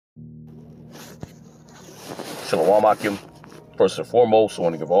Shalom Akim. First and foremost, I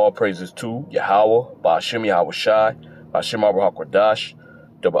want to give all praises to Yahweh, Ba'ashem Yahweh Shai, Ba'ashem Abraham Kwadash.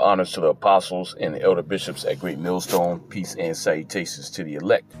 Double honors to the apostles and the elder bishops at Great Millstone. Peace and salutations to the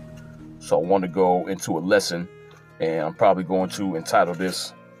elect. So I want to go into a lesson, and I'm probably going to entitle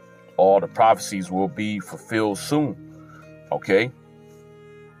this, All the Prophecies Will Be Fulfilled Soon. Okay?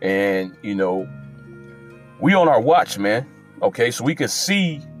 And, you know, we on our watch, man. Okay? So we can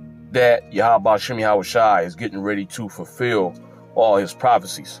see that Yahweh Ba'ashem Yahweh Shai is getting ready to fulfill all his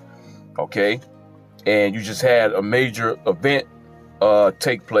prophecies. Okay? And you just had a major event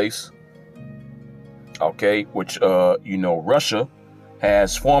take place, okay, which, Russia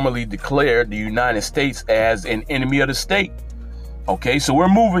has formally declared the United States as an enemy of the state. Okay, so we're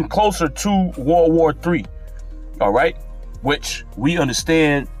moving closer to World War III, all right, which we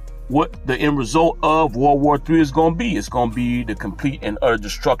understand what the end result of World War III is going to be. It's going to be the complete and utter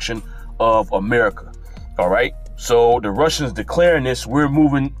destruction of America, all right? So the Russians declaring this, we're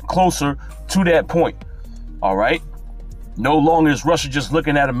moving closer to that point, all right? No longer is Russia just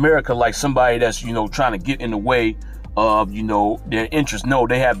looking at America like somebody that's, trying to get in the way of, their interests. No,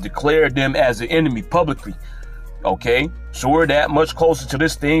 they have declared them as an enemy publicly. Okay, so we're that much closer to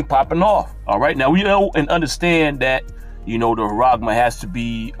this thing popping off. All right, now we know and understand that, the Haragma has to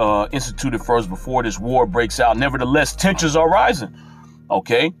be instituted first before this war breaks out. Nevertheless, tensions are rising.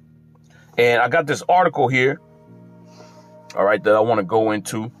 Okay, and I got this article here, all right, that I want to go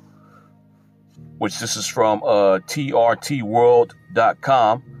into, which this is from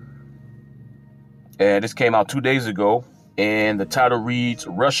trtworld.com. And this came out 2 days ago. And the title reads,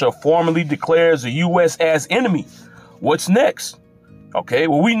 Russia formally declares the U.S. as enemy. What's next? Okay,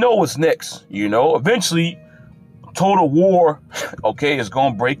 well, we know what's next. Eventually, total war, okay, is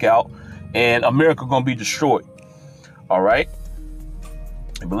going to break out. And America going to be destroyed. All right.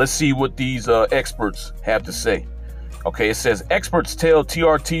 But let's see what these experts have to say. Okay, it says, experts tell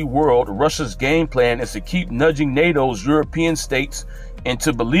TRT World Russia's game plan is to keep nudging NATO's European states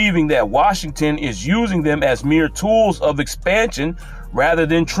into believing that Washington is using them as mere tools of expansion rather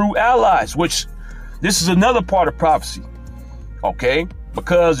than true allies, which this is another part of prophecy. Okay,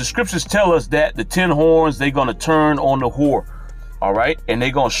 because the scriptures tell us that the 10 horns, they're going to turn on the whore. All right, and they're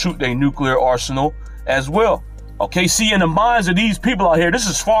going to shoot their nuclear arsenal as well. Okay, see, in the minds of these people out here, this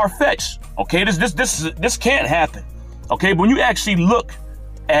is far-fetched. Okay, this can't happen. Okay, but when you actually look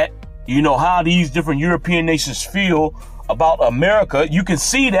at, how these different European nations feel about America, you can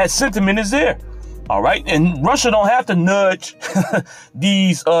see that sentiment is there. All right. And Russia don't have to nudge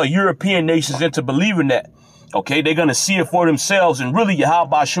these European nations into believing that. OK, they're going to see it for themselves. And really, Yahweh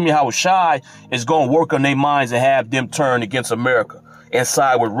Ba'ashem Yahweh Shai is going to work on their minds and have them turn against America and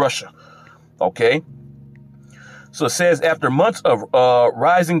side with Russia. OK. So it says, after months of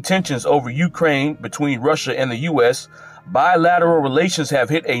rising tensions over Ukraine between Russia and the U.S., bilateral relations have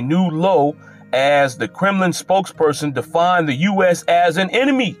hit a new low as the Kremlin spokesperson defined the U.S. as an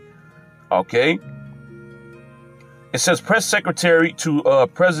enemy. Okay. It says press secretary to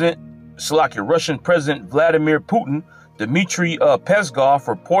Russian President Vladimir Putin, Dmitry Peskov,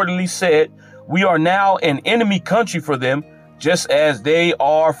 reportedly said, we are now an enemy country for them, just as they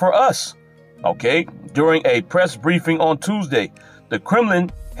are for us. Okay, during a press briefing on Tuesday, the Kremlin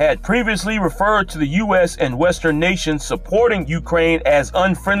had previously referred to the U.S. and Western nations supporting Ukraine as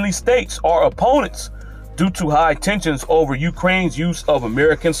unfriendly states or opponents due to high tensions over Ukraine's use of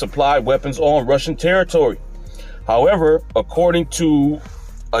American-supplied weapons on Russian territory. However, according to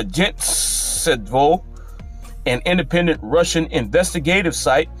Agentstvo, an independent Russian investigative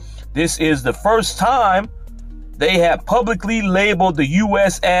site, this is the first time they have publicly labeled the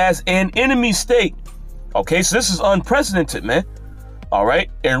U.S. as an enemy state. Okay, so this is unprecedented, man. All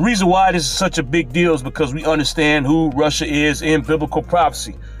right. And the reason why this is such a big deal is because we understand who Russia is in biblical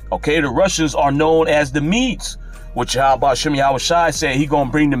prophecy. Okay, the Russians are known as the Medes, which Yahweh Ba'ashem Yahweh Shai said he going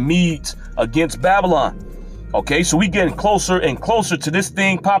to bring the Medes against Babylon. Okay, so we getting closer and closer to this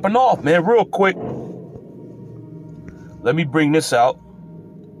thing popping off, man. Real quick. Let me bring this out.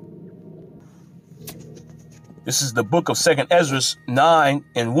 This is the book of 2nd Ezra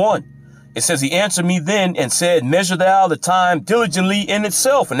 9:1. It says, he answered me then and said, measure thou the time diligently in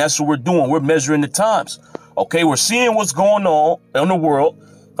itself. And that's what we're doing. We're measuring the times. Okay, we're seeing what's going on in the world.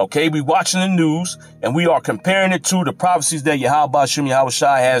 Okay, we watching the news and we are comparing it to the prophecies that Yahweh Ba'ashem Yahweh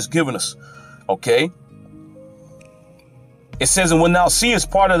Shai has given us. Okay. It says, and when thou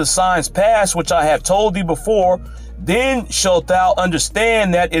seest part of the signs past, which I have told thee before, then shalt thou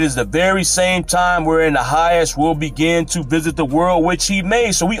understand that it is the very same time wherein the highest will begin to visit the world which he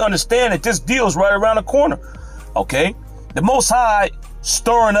made. So we understand that this deal is right around the corner. Okay. The Most High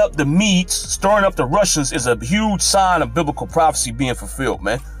stirring up the Medes, stirring up the Russians is a huge sign of biblical prophecy being fulfilled,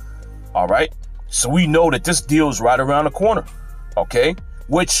 man. All right. So we know that this deal is right around the corner. Okay.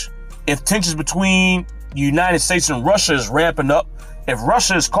 Which, if tensions between the United States and Russia is ramping up, if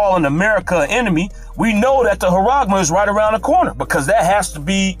Russia is calling America an enemy, we know that the Haragma is right around the corner, because that has to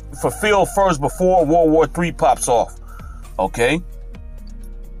be fulfilled first before World War III pops off. Okay.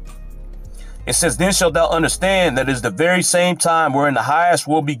 It says, then shalt thou understand that it is the very same time wherein the highest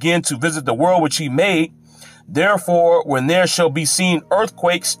will begin to visit the world which he made. Therefore, when there shall be seen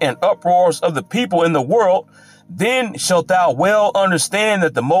earthquakes and uproars of the people in the world, then shalt thou well understand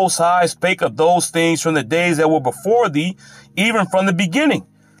that the Most High spake of those things from the days that were before thee, even from the beginning.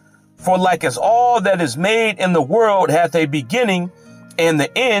 For like as all that is made in the world hath a beginning and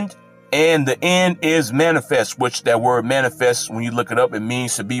the end is manifest, which that word manifest, when you look it up, it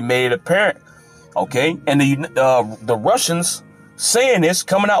means to be made apparent. Okay. And the Russians saying this,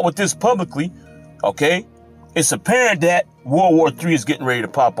 coming out with this publicly. Okay. It's apparent that World War III is getting ready to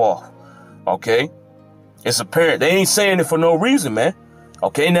pop off. Okay. It's apparent. They ain't saying it for no reason, man.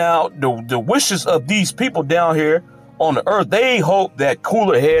 Okay. Now, the wishes of these people down here on the earth, they hope that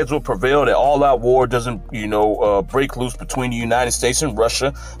cooler heads will prevail, that all out war doesn't, break loose between the United States and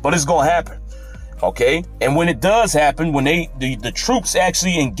Russia, but it's going to happen. Okay. And when it does happen, when the troops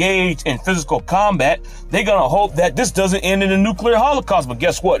actually engage in physical combat, they're going to hope that this doesn't end in a nuclear holocaust. But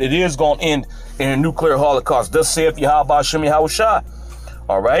guess what? It is going to end in a nuclear holocaust. Thus saith Yahweh Hashem Yahushua.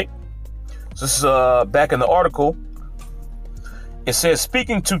 All right. So this is back in the article. It says,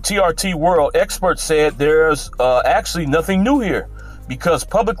 speaking to TRT World, experts said there's actually nothing new here, because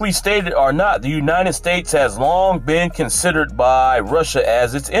publicly stated or not, the United States has long been considered by Russia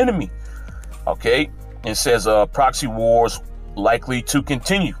as its enemy. Okay. It says proxy wars likely to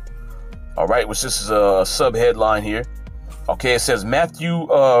continue. All right. Which this is a sub headline here. Okay. It says Matthew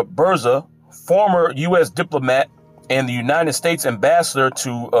Berza, former U.S. diplomat and the United States ambassador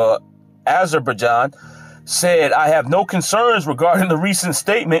to Azerbaijan, said, I have no concerns regarding the recent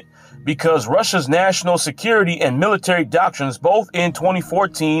statement because Russia's national security and military doctrines, both in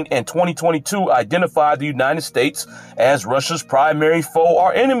 2014 and 2022, identified the United States as Russia's primary foe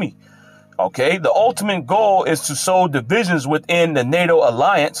or enemy. Okay, the ultimate goal is to sow divisions within the NATO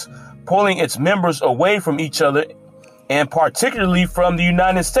alliance, pulling its members away from each other, and particularly from the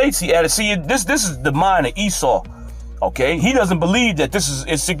United States. He added, see, this is the mind of Esau. Okay, he doesn't believe that this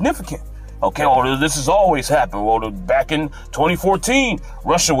is significant. Okay, well, this has always happened. Well, back in 2014,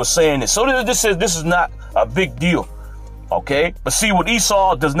 Russia was saying this. So this is not a big deal. Okay, but see, what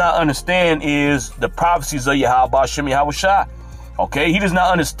Esau does not understand is the prophecies of Yahweh Hashem Yahushua. Okay, he does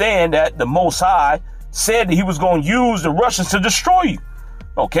not understand that the Most High said that he was going to use the Russians to destroy you.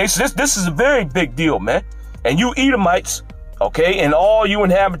 Okay, so this is a very big deal, man. And you Edomites, okay, and all you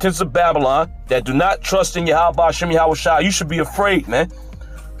inhabitants of Babylon that do not trust in Yahweh Hashem Yahushua, you should be afraid, man.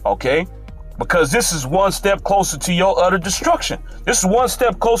 Okay, because this is one step closer to your utter destruction. This is one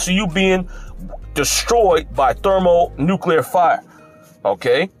step closer to you being destroyed by thermonuclear fire.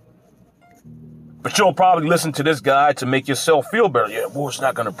 Okay. But you'll probably listen to this guy to make yourself feel better. Yeah, war's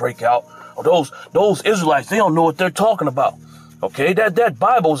not going to break out. Or those Israelites, they don't know what they're talking about. Okay, that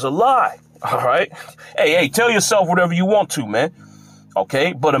Bible's a lie. All right. Hey, tell yourself whatever you want to, man.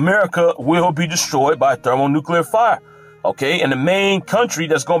 Okay, but America will be destroyed by thermonuclear fire. Okay, and the main country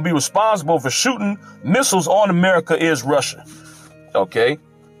that's going to be responsible for shooting missiles on America is Russia. Okay.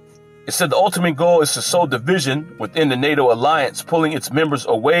 It said the ultimate goal is to sow division within the NATO alliance, pulling its members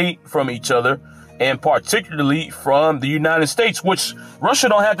away from each other, and particularly from the United States, which Russia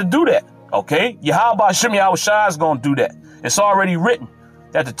don't have to do that. Okay. Yahweh Hashem Yahushua is going to do that. It's already written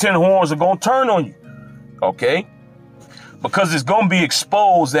that the 10 horns are going to turn on you. Okay. Because it's going to be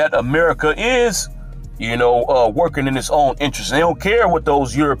exposed that America is, working in its own interest. They don't care what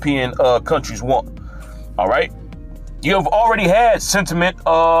those European countries want. All right. You have already had sentiment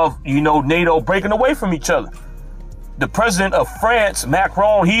of, NATO breaking away from each other. The president of France,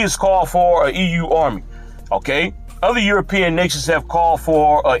 Macron, he has called for an EU army. Okay. Other European nations have called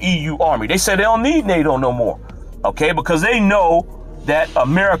for an EU army. They said they don't need NATO no more. Okay. Because they know that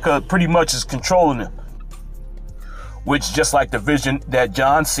America pretty much is controlling them. Which, just like the vision that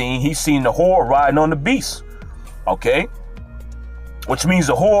John seen, he's seen the whore riding on the beast. Okay. Which means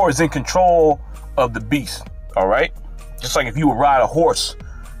the whore is in control of the beast. All right. Just like if you would ride a horse,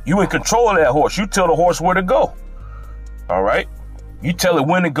 you in control of that horse. You tell the horse where to go. All right. You tell it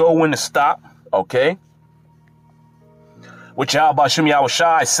when to go, when to stop. Okay. Which Yahweh Hashem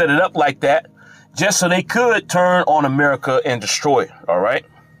Yahushua set it up like that just so they could turn on America and destroy it. All right.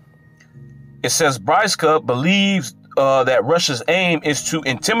 It says Bryska believes that Russia's aim is to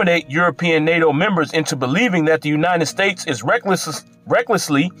intimidate European NATO members into believing that the United States is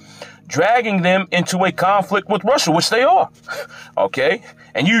recklessly dragging them into a conflict with Russia, which they are. Okay,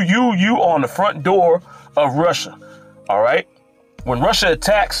 and you on the front door of Russia. All right. When Russia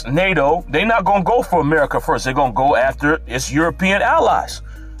attacks NATO, they're not going to go for America first. They're going to go after its European allies.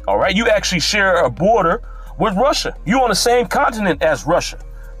 All right. You actually share a border with Russia. You're on the same continent as Russia.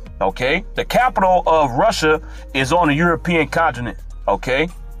 Okay. The capital of Russia is on the European continent. Okay.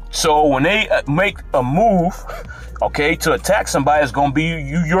 So when they make a move, okay, to attack somebody, it's going to be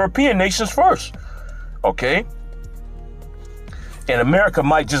you European nations first. Okay. And America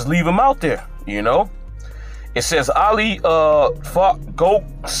might just leave them out there, you know. It says Ali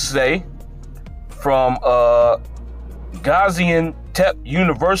Fakgokse from Gaziantep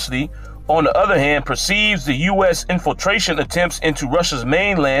University, on the other hand, perceives the U.S. infiltration attempts into Russia's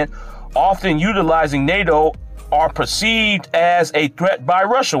mainland, often utilizing NATO, are perceived as a threat by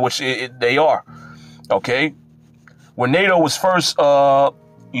Russia, which they are. Okay. When NATO was first,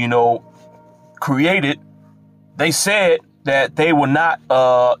 created, they said that they will not,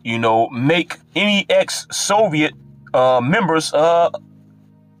 make any ex-Soviet members of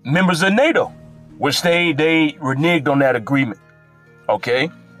NATO, which they reneged on that agreement. Okay.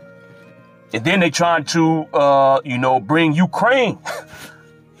 And then they tried to, bring Ukraine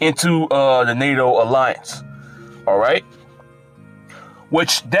into the NATO alliance. All right.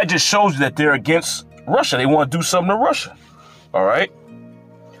 Which that just shows that they're against Russia. They want to do something to Russia. All right.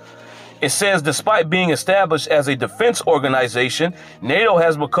 It says, despite being established as a defense organization, NATO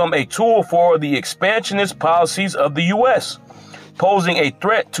has become a tool for the expansionist policies of the U.S. Posing a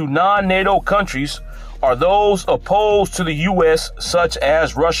threat to non-NATO countries are those opposed to the U.S., such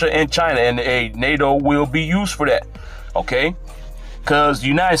as Russia and China, and NATO will be used for that. Okay, because the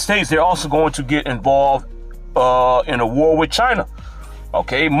United States, they're also going to get involved in a war with China.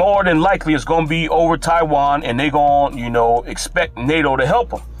 Okay, more than likely it's going to be over Taiwan, and they're going to, expect NATO to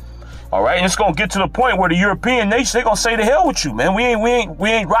help them. All right, and it's going to get to the point where the European nations, they're going to say, the hell with you, man. We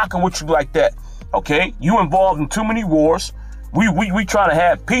ain't rocking with you like that. Okay, you involved in too many wars. We trying to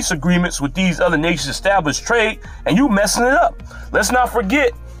have peace agreements with these other nations, establish trade, and you messing it up. Let's not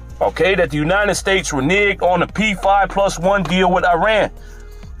forget, okay, that the United States reneged on the P5+1 deal with Iran.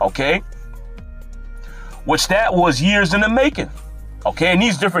 Okay, which that was years in the making. Okay, and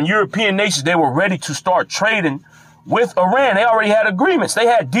these different European nations, they were ready to start trading with Iran. They already had agreements. They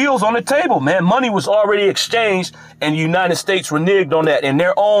had deals on the table, man. Money was already exchanged, and the United States reneged on that in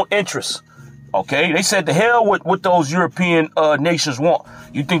their own interests. Okay, they said the hell with what those European nations want.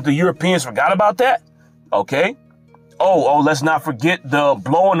 You think the Europeans forgot about that? Okay. Oh, let's not forget the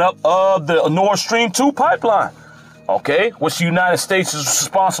blowing up of the Nord Stream 2 pipeline. Okay, which the United States is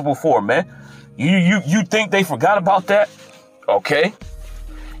responsible for, man. You think they forgot about that? Okay.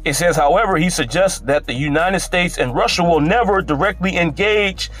 It says, however, he suggests that the United States and Russia will never directly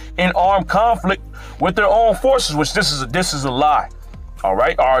engage in armed conflict with their own forces, which this is a lie. All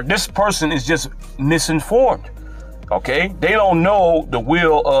right. Or this person is just misinformed. OK, they don't know the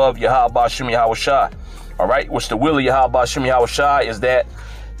will of Yahweh Ba'Shem Yahweh Shai. All right. Which the will of Yahweh Ba'Shem Yahweh Shai is that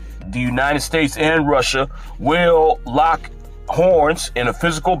the United States and Russia will lock horns in a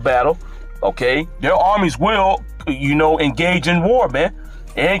physical battle. OK, their armies will, engage in war, man.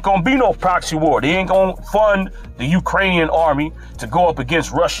 It ain't going to be no proxy war. They ain't going to fund the Ukrainian army to go up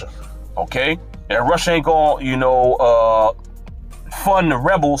against Russia. OK, and Russia ain't going to, fund the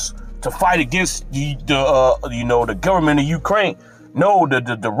rebels to fight against the government of Ukraine. No,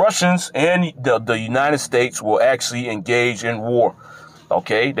 the Russians and the United States will actually engage in war.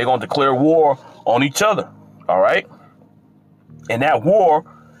 OK, they're going to declare war on each other. All right. And that war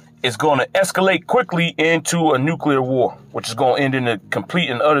is going to escalate quickly into a nuclear war, which is going to end in the complete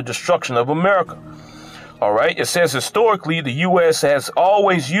and utter destruction of America. All right. It says historically, the U.S. has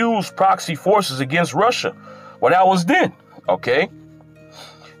always used proxy forces against Russia. Well, that was then. OK.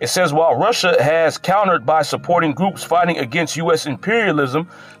 It says, while Russia has countered by supporting groups fighting against U.S. imperialism,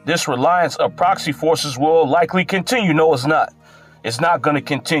 this reliance of proxy forces will likely continue. No, it's not. It's not going to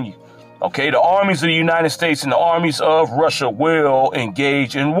continue. OK, the armies of the United States and the armies of Russia will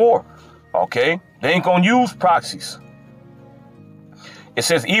engage in war. OK, they ain't going to use proxies. It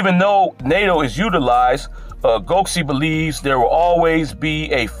says, even though NATO is utilized, Goksi believes there will always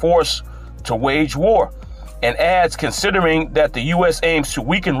be a force to wage war, and adds, considering that the U.S. aims to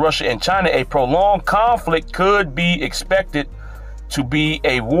weaken Russia and China, a prolonged conflict could be expected to be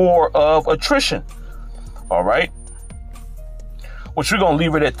a war of attrition. All right. Which we're going to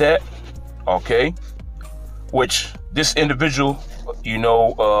leave it at that. OK. Which this individual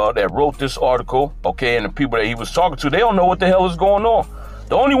that wrote this article, okay, and the people that he was talking to, they don't know what the hell is going on.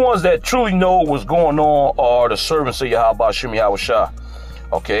 The only ones that truly know what's going on are the servants of Yahweh Hashem Yahweh Shai.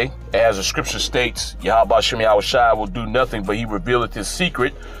 Okay, as the scripture states, Yahweh Hashem Yahweh Shai will do nothing, but he revealeth his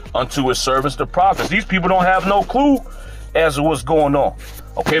secret unto his servants, the prophets. These people don't have no clue as to what's going on.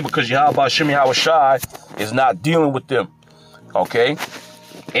 Okay, because Yahweh Hashem Yahweh Shai is not dealing with them. Okay,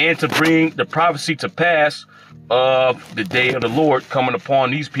 and to bring the prophecy to pass of the day of the Lord coming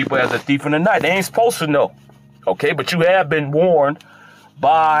upon these people as a thief in the night. They ain't supposed to know. Okay, but you have been warned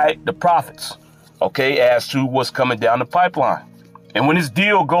by the prophets, okay, as to what's coming down the pipeline. And when this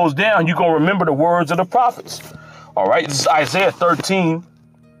deal goes down, you're going to remember the words of the prophets. All right, this is Isaiah 13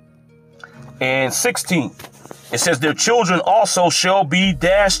 and 16. It says, their children also shall be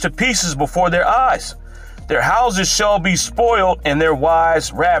dashed to pieces before their eyes. Their houses shall be spoiled and their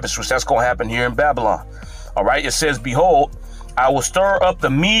wives ravished, which that's going to happen here in Babylon. All right, it says, behold, I will stir up the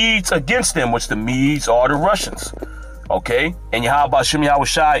Medes against them, which the Medes are the Russians. Okay, and Yahweh Hashem Yahweh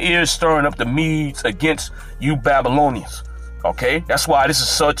Shai is stirring up the Medes against you Babylonians. Okay, that's why this is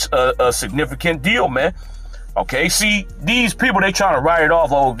such a significant deal, man. Okay, see, these people, they trying to write it off.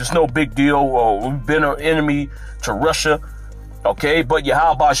 Oh, there's no big deal. Oh, we've been an enemy to Russia. Okay, but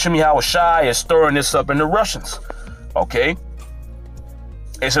Yahweh Hashem Yahweh Shai is stirring this up in the Russians. Okay,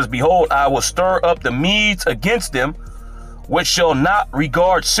 it says, behold, I will stir up the Medes against them, which shall not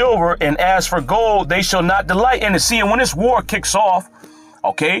regard silver, and as for gold, they shall not delight in it. See, and when this war kicks off,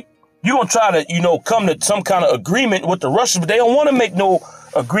 okay, you're going to try to, come to some kind of agreement with the Russians, but they don't want to make no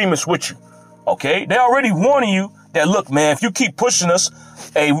agreements with you. Okay, they already warning you that, look, man, if you keep pushing us,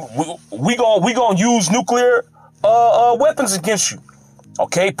 hey, we gonna use nuclear weapons against you.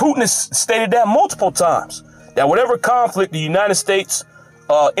 Okay, Putin has stated that multiple times, that whatever conflict the United States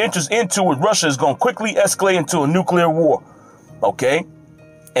enters into with Russia is going to quickly escalate into a nuclear war. Okay,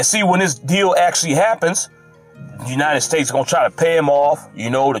 and see, when this deal actually happens, the United States is going to try to pay him off,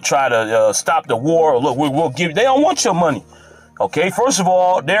 to try to stop the war. Look, we'll give. They don't want your money. Okay, first of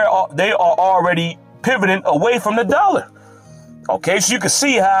all, they are already pivoting away from the dollar. Okay, so you can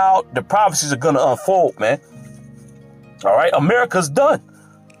see how the prophecies are going to unfold, man. All right, America's done.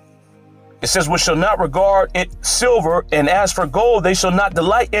 It says, we shall not regard it silver, and as for gold, they shall not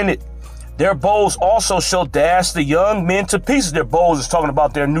delight in it. Their bows also shall dash the young men to pieces. Their bows is talking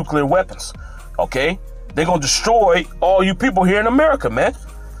about their nuclear weapons. Okay, they're going to destroy all you people here in America, man.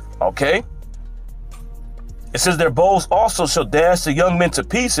 Okay. It says their bows also shall dash the young men to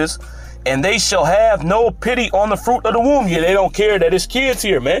pieces, and they shall have no pity on the fruit of the womb. Yeah, they don't care that it's kids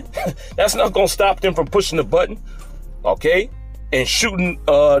here, man. That's not going to stop them from pushing the button, okay, and shooting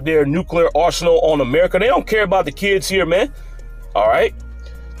their nuclear arsenal on America. They don't care about the kids here, man. All right.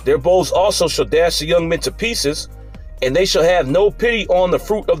 Their bows also shall dash the young men to pieces, and they shall have no pity on the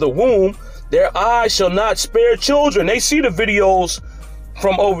fruit of the womb. Their eyes shall not spare children. They see the videos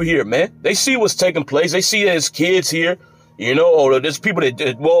from over here, man. They see what's taking place. They see there's kids here, or there's people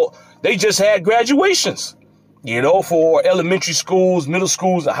that, well, they just had graduations, for elementary schools, middle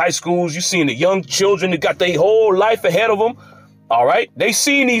schools, and high schools. You seeing the young children that got their whole life ahead of them. All right. They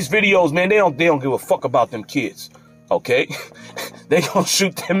seen these videos, man. They don't give a fuck about them kids. Okay. They gonna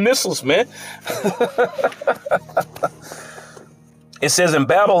shoot them missiles, man. It says in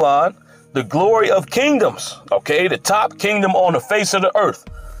Babylon, the glory of kingdoms, okay, the top kingdom on the face of the earth,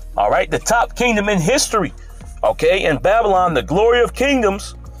 all right, the top kingdom in history, okay, in Babylon, the glory of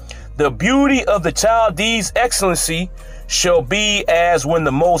kingdoms, the beauty of the Chaldees' excellency shall be as when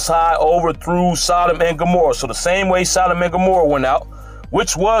the Most High overthrew Sodom and Gomorrah. So the same way Sodom and Gomorrah went out,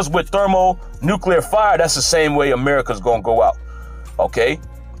 which was with thermonuclear fire, that's the same way America's going to go out, okay,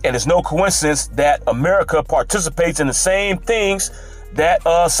 and it's no coincidence that America participates in the same things that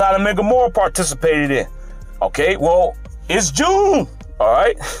Sodom and Gomorrah participated in. Okay, well, it's June, all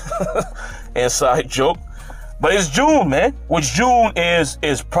right? Inside joke. But it's June, man, which June is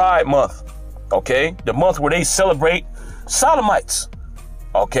Pride Month, okay? The month where they celebrate Sodomites,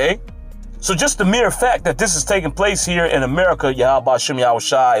 okay? So just the mere fact that this is taking place here in America, Yahweh Hashem Yahweh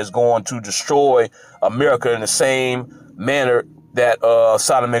Shai is going to destroy America in the same manner that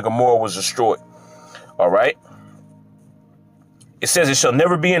Sodom and Gomorrah was destroyed, all right? It says it shall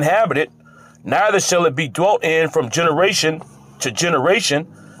never be inhabited, neither shall it be dwelt in from generation to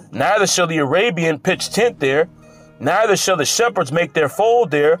generation, neither shall the Arabian pitch tent there, neither shall the shepherds make their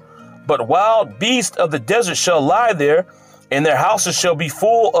fold there, but wild beasts of the desert shall lie there, and their houses shall be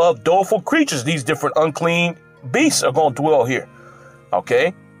full of doleful creatures. These different unclean beasts are going to dwell here.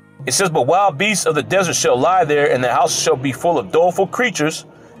 Okay? It says, but wild beasts of the desert shall lie there, and their houses shall be full of doleful creatures,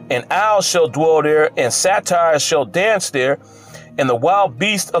 and owls shall dwell there, and satyrs shall dance there, And the wild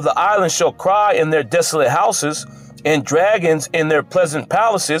beasts of the island shall cry in their desolate houses, and dragons in their pleasant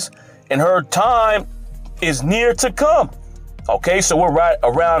palaces, and her time is near to come. Okay, so we're right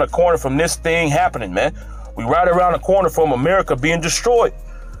around the corner from this thing happening, man. We right around the corner from America being destroyed.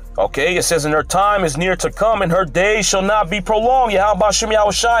 Okay, it says, and her time is near to come, and her days shall not be prolonged. Yahweh Shem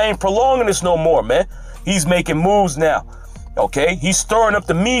Yahweh Shai ain't prolonging this no more, man. He's making moves now. Okay, he's stirring up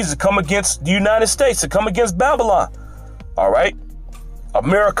the Medes to come against the United States, to come against Babylon. All right,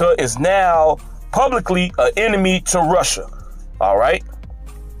 America is now publicly an enemy to Russia. All right,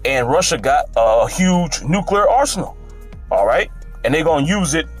 and Russia got a huge nuclear arsenal. All right, and they're gonna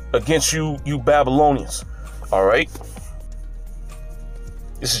use it against you Babylonians. All right.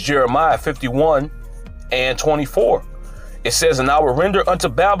 This is Jeremiah 51 and 24. It says, and I will render unto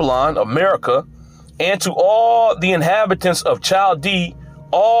Babylon, America, and to all the inhabitants of Chaldee,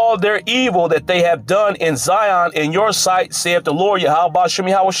 all their evil that they have done in Zion in your sight, saith the Lord Yahweh Shem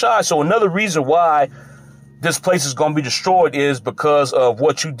Yahweh Shai. So another reason why this place is going to be destroyed is because of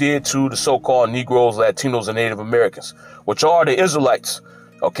what you did to the so-called Negroes, Latinos, and Native Americans, which are the Israelites.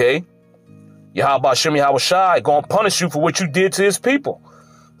 Okay. Yahweh Shem Yahweh Shai going to punish you for what you did to his people.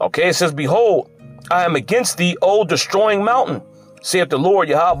 Okay, it says, behold, I am against thee, O destroying mountain, saith the Lord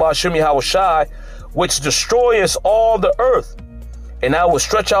Yahweh Shem Yahweh Shai, which destroyeth all the earth. And I will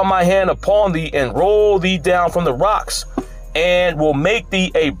stretch out my hand upon thee and roll thee down from the rocks, and will make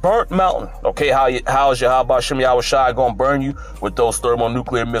thee a burnt mountain. Okay, how is Yahweh Shem Yahweh Shai going to burn you? With those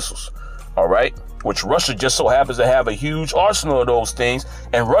thermonuclear missiles. All right, which Russia just so happens to have a huge arsenal of those things.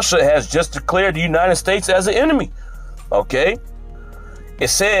 And Russia has just declared the United States as an enemy. Okay. It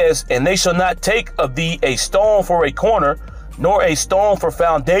says, and they shall not take of thee a stone for a corner, nor a stone for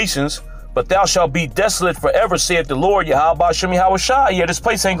foundations, but thou shalt be desolate forever, saith the Lord Yahweh Shem Yahweh Shai. Yeah, this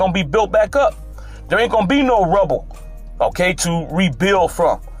place ain't gonna be built back up. There ain't gonna be no rubble, okay, to rebuild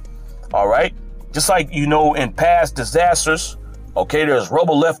from. All right, just like, you know, in past disasters, okay, there's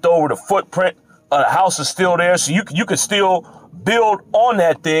rubble left over. The footprint of the house is still there, so you could still build on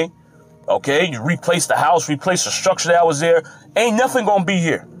that thing. Okay, you replace the house, replace the structure that was there. Ain't nothing gonna be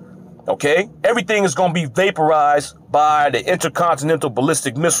here. Okay, everything is gonna be vaporized by the intercontinental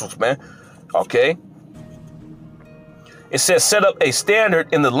ballistic missiles, man. Okay, it says, set up a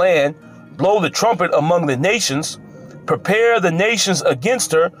standard in the land, blow the trumpet among the nations, prepare the nations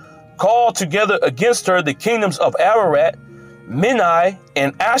against her, call together against her the kingdoms of Ararat, Minai,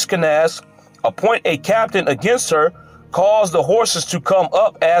 and Ashkenaz, appoint a captain against her, cause the horses to come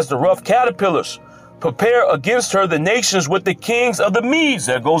up as the rough caterpillars. Prepare against her the nations with the kings of the Medes.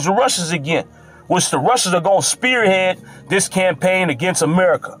 There goes the Russians again, which the Russians are going to spearhead this campaign against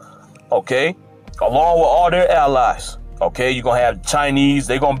America. Okay, along with all their allies. Okay, you're going to have the Chinese.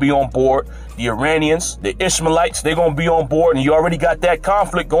 They're going to be on board. The Iranians, the Ishmaelites, they're going to be on board. And you already got that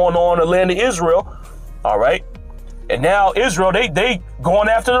conflict going on in the land of Israel. All right. And now Israel, they going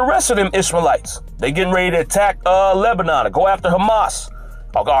after the rest of them Ishmaelites. They getting ready to attack Lebanon, or go after Hamas,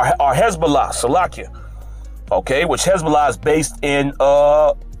 or Hezbollah, Salakia. Okay, which Hezbollah is based in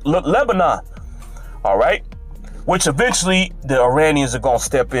Lebanon. All right, which eventually the Iranians are gonna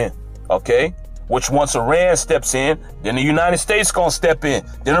step in. Okay, which once Iran steps in, then the United States gonna step in,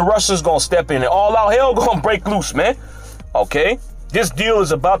 then the Russians gonna step in, and all out hell gonna break loose, man. Okay, this deal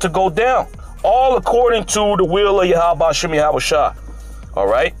is about to go down, all according to the will of Yahweh Shem Yahweh Shai. All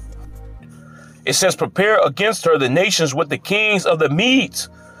right. It says, prepare against her the nations with the kings of the Medes,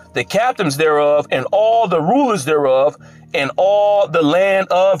 the captains thereof, and all the rulers thereof, and all the land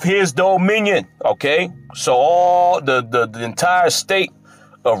of his dominion. Okay, so all the entire state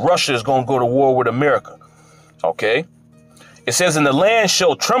of Russia is going to go to war with America. Okay, it says, and the land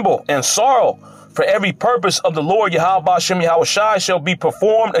shall tremble and sorrow, for every purpose of the Lord Yahweh Shem Yahweh Shai shall be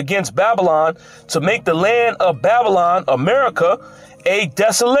performed against Babylon, to make the land of Babylon, America, a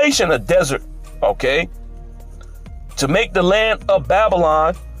desolation, a desert. Okay, to make the land of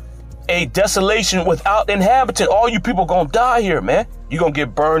Babylon a desolation without inhabitant. All you people gonna die here, man. You gonna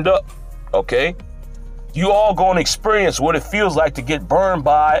get burned up. Okay, you all gonna experience what it feels like to get burned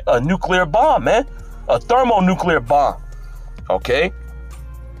by a nuclear bomb, man, a thermonuclear bomb. Okay,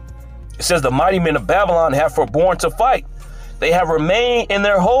 it says, the mighty men of Babylon have forborne to fight. They have remained in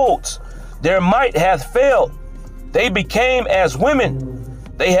their holds. Their might hath failed. They became as women.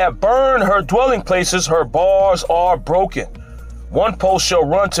 They have burned her dwelling places, her bars are broken. One post shall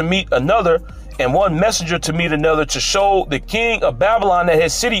run to meet another, and one messenger to meet another, to show the king of Babylon that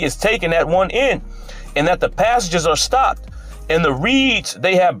his city is taken at one end, and that the passages are stopped, and the reeds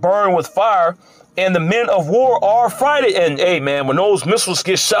they have burned with fire, and the men of war are frightened. And hey, man, when those missiles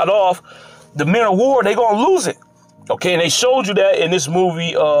get shot off, the men of war, they're going to lose it. Okay, and they showed you that in this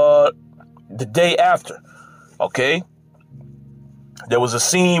movie the day after. Okay, there was a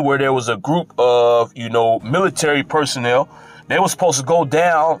scene where there was a group of, you know, military personnel. They were supposed to go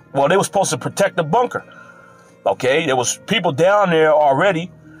down. Well, they were supposed to protect the bunker. Okay, there was people down there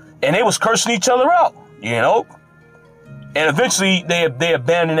already, and they was cursing each other out, you know. And eventually they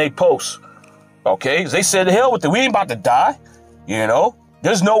abandoned their posts. Okay, they said, the hell with it, we ain't about to die, you know.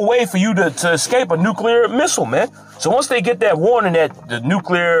 There's no way for you to escape a nuclear missile, man. So once they get that warning that the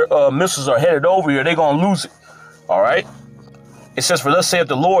nuclear missiles are headed over here, they're going to lose it. All right. It says, for thus saith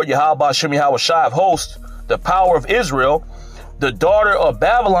the Lord, Yahweh Shem Yahweh Shai of hosts, the power of Israel, the daughter of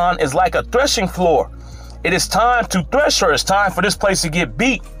Babylon is like a threshing floor. It is time to thresh her. It's time for this place to get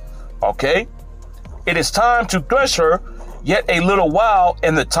beat. Okay. It is time to thresh her. Yet a little while,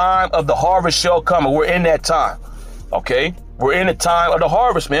 and the time of the harvest shall come. And we're in that time. Okay. We're in the time of the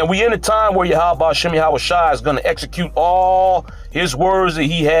harvest, man. We're in the time where Yahweh Shem Yahweh Shai is going to execute all his words that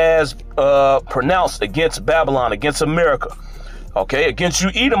he has pronounced against Babylon, against America. Okay, against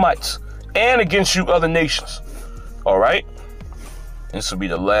you Edomites and against you other nations. All right. This will be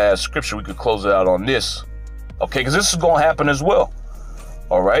the last scripture. We could close it out on this. Okay, because this is going to happen as well.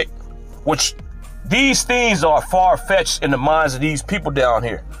 All right. Which these things are far-fetched in the minds of these people down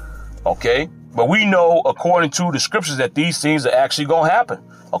here. Okay. But we know, according to the scriptures, that these things are actually going to happen.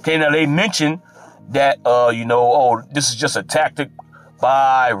 Okay. Now, they mentioned that, you know, oh, this is just a tactic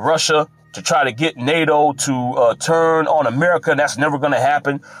by Russia to try to get NATO to turn on America. That's never going to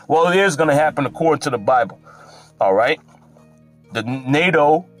happen. Well, it is going to happen according to the Bible. All right. The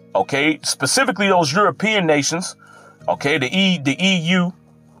NATO, okay, specifically those European nations, okay, the EU,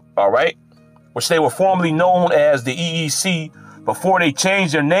 all right, which they were formerly known as the EEC before they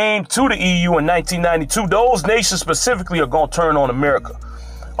changed their name to the EU in 1992. Those nations specifically are going to turn on America.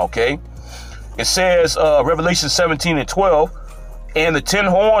 Okay. It says, Revelation 17:12, and the 10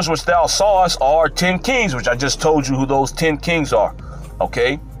 horns which thou sawest are 10 kings, which I just told you who those 10 kings are.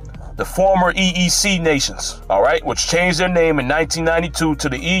 Okay. The former EEC nations, all right, which changed their name in 1992 to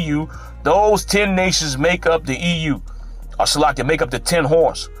the EU. Those 10 nations make up the EU. Salaki, make up the 10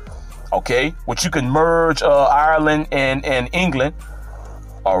 horns. Okay, which you can merge Ireland and England.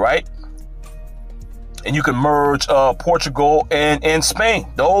 All right. And you can merge Portugal and Spain.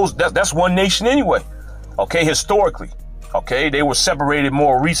 That's one nation anyway. Okay, historically. Okay, they were separated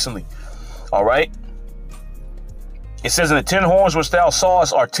more recently. All right. It says, in the 10 horns which thou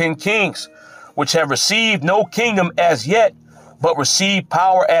sawest are 10 kings, which have received no kingdom as yet, but receive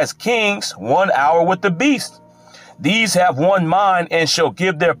power as kings 1 hour with the beast. These have one mind and shall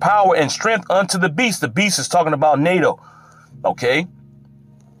give their power and strength unto the beast. The beast is talking about NATO. Okay.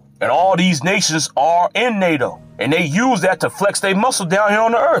 And all these nations are in NATO, and they use that to flex their muscle down here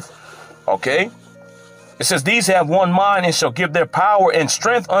on the earth. Okay. It says, these have one mind and shall give their power and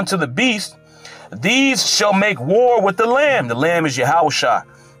strength unto the beast. These shall make war with the Lamb. The Lamb is Yahushua.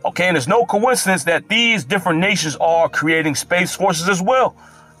 Okay. And there's no coincidence that these different nations are creating space forces as well.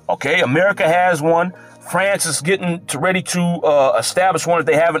 Okay. America has one. France is getting ready to establish one if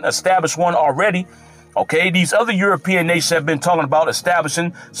they haven't established one already. Okay, these other European nations have been talking about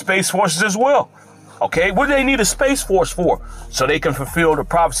establishing space forces as well. Okay, what do they need a space force for? So they can fulfill the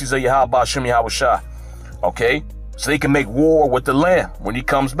prophecies of Yahweh Shem Yahweh Shai. Okay, so they can make war with the Lamb when he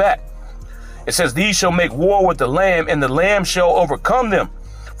comes back. It says, these shall make war with the Lamb, and the Lamb shall overcome them.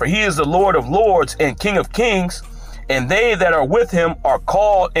 For he is the Lord of lords and King of kings. And they that are with him are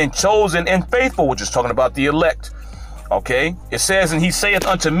called and chosen and faithful, which is talking about the elect. Okay. It says, and he saith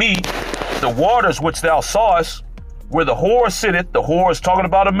unto me, the waters which thou sawest, where the whore sitteth, the whore is talking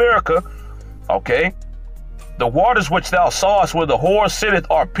about America. Okay. The waters which thou sawest, where the whore sitteth,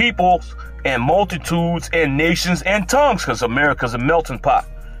 are peoples and multitudes and nations and tongues, because America's a melting pot.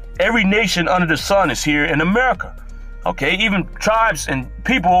 Every nation under the sun is here in America. Okay. Even tribes and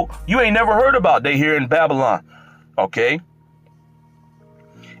people you ain't never heard about, they here in Babylon. Okay.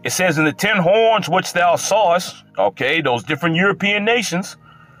 It says, in the 10 horns which thou sawest, okay, those different European nations,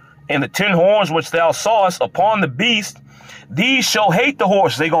 and the 10 horns which thou sawest upon the beast, these shall hate the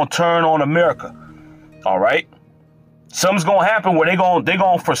horse. They're going to turn on America. All right. Something's going to happen where they're going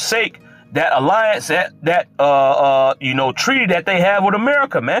to forsake that alliance, that you know, treaty that they have with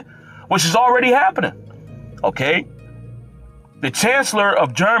America, man, which is already happening. Okay. The Chancellor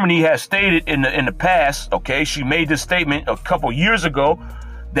of Germany has stated in the past, okay, she made this statement a couple years ago,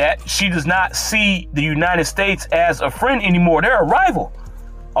 that she does not see the United States as a friend anymore. They're a rival.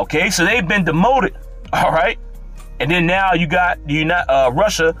 Okay, so they've been demoted. All right. And then now you got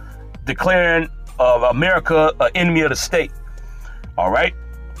Russia declaring America an enemy of the state. All right.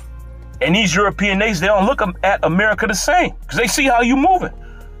 And these European nations, they don't look at America the same because they see how you moving.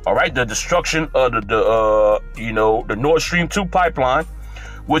 All right, the destruction of the Nord Stream 2 pipeline,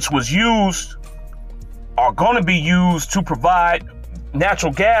 which was used, are going to be used to provide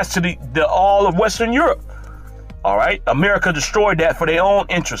natural gas to the all of Western Europe. All right, America destroyed that for their own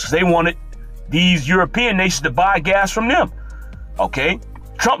interests. They wanted these European nations to buy gas from them. Okay,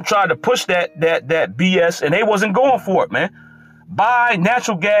 Trump tried to push that BS, and they wasn't going for it, man. Buy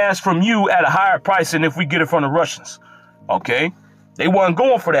natural gas from you at a higher price than if we get it from the Russians. Okay, they wasn't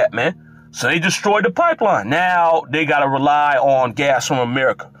going for that, man. So they destroyed the pipeline. Now they got to rely on gas from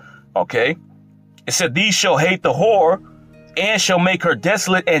America. Okay, it said these shall hate the whore, and shall make her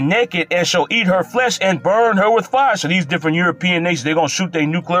desolate and naked, and shall eat her flesh and burn her with fire. So these different European nations, they're going to shoot their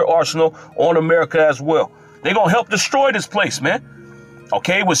nuclear arsenal on America as well. They're going to help destroy this place, man.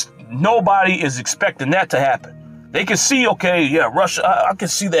 Okay, which nobody is expecting that to happen. They can see, okay, yeah, Russia, I can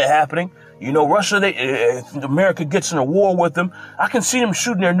see that happening. You know, Russia, America gets in a war with them. I can see them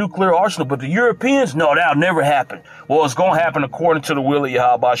shooting their nuclear arsenal, but the Europeans, no, that'll never happen. Well, it's going to happen according to the will of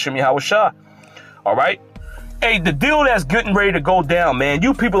Yahweh Hashem Yahweh Shai. All right? Hey, the deal that's getting ready to go down, man,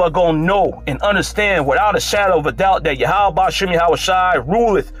 you people are going to know and understand without a shadow of a doubt that Yahweh Hashem Yahweh Shai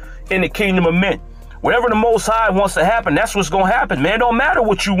ruleth in the kingdom of men. Whatever the Most High wants to happen, that's what's going to happen, man. It don't matter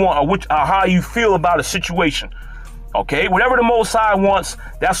what you want or how you feel about a situation. Okay, whatever the Most High wants,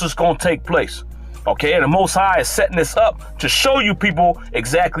 that's what's going to take place. Okay, and the Most High is setting this up to show you people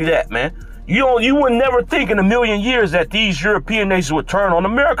exactly that, man. You would never think in a million years that these European nations would turn on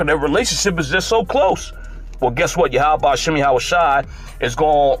America. Their relationship is just so close. Well, guess what? Yahweh Hashem Yahweh Shai is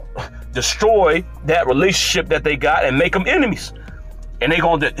going to destroy that relationship that they got and make them enemies. And they're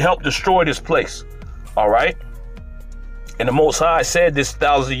going to help destroy this place. All right? And the Most High said this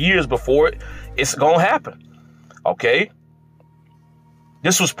thousands of years before it's going to happen. Okay?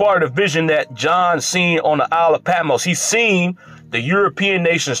 This was part of the vision that John seen on the Isle of Patmos. He's seen the European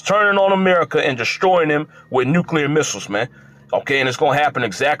nations turning on America and destroying them with nuclear missiles, man. Okay, and it's going to happen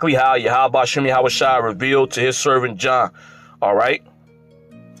exactly how Yahweh Hashem Yahweh Shai revealed to his servant John. All right?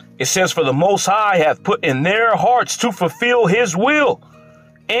 It says, for the Most High hath put in their hearts to fulfill his will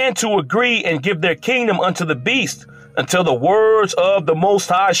and to agree and give their kingdom unto the beast until the words of the Most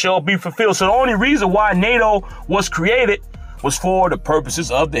High shall be fulfilled. So the only reason why NATO was created was for the purposes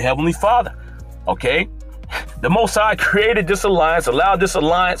of the Heavenly Father. Okay? The Most High created this alliance, allowed this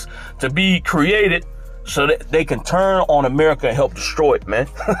alliance to be created so that they can turn on America and help destroy it, man.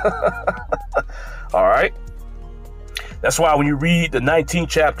 All right. That's why when you read the 19th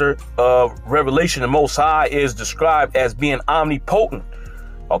chapter of Revelation, the Most High is described as being omnipotent.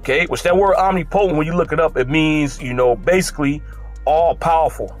 Okay, which that word omnipotent, when you look it up, it means, you know, basically all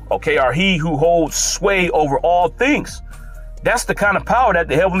powerful. Okay, or he who holds sway over all things. That's the kind of power that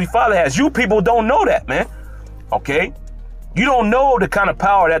the Heavenly Father has. You people don't know that, man. Okay. You don't know the kind of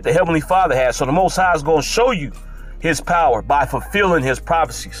power that the Heavenly Father has. So the Most High is going to show you his power by fulfilling his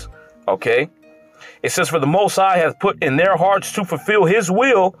prophecies. Okay. It says, for the Most High hath put in their hearts to fulfill his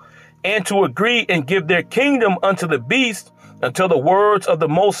will and to agree and give their kingdom unto the beast until the words of the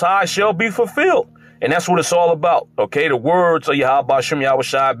Most High shall be fulfilled. And that's what it's all about. Okay. The words of Yahweh Hashem Yahweh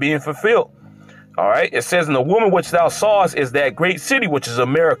Shai being fulfilled. All right. It says, and the woman which thou sawest is that great city, which is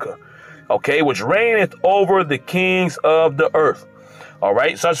America. Okay, which reigneth over the kings of the earth. All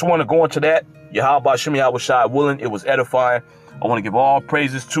right, so I just want to go into that. Yahweh Hashem Yahweh Shai willing, it was edifying. I want to give all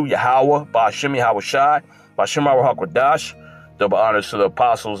praises to Yahweh, Hashem Yahweh Shai, Hashem Yahweh HaKadosh. Double honors to the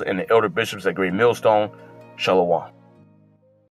apostles and the elder bishops at Great Millstone. Shalom.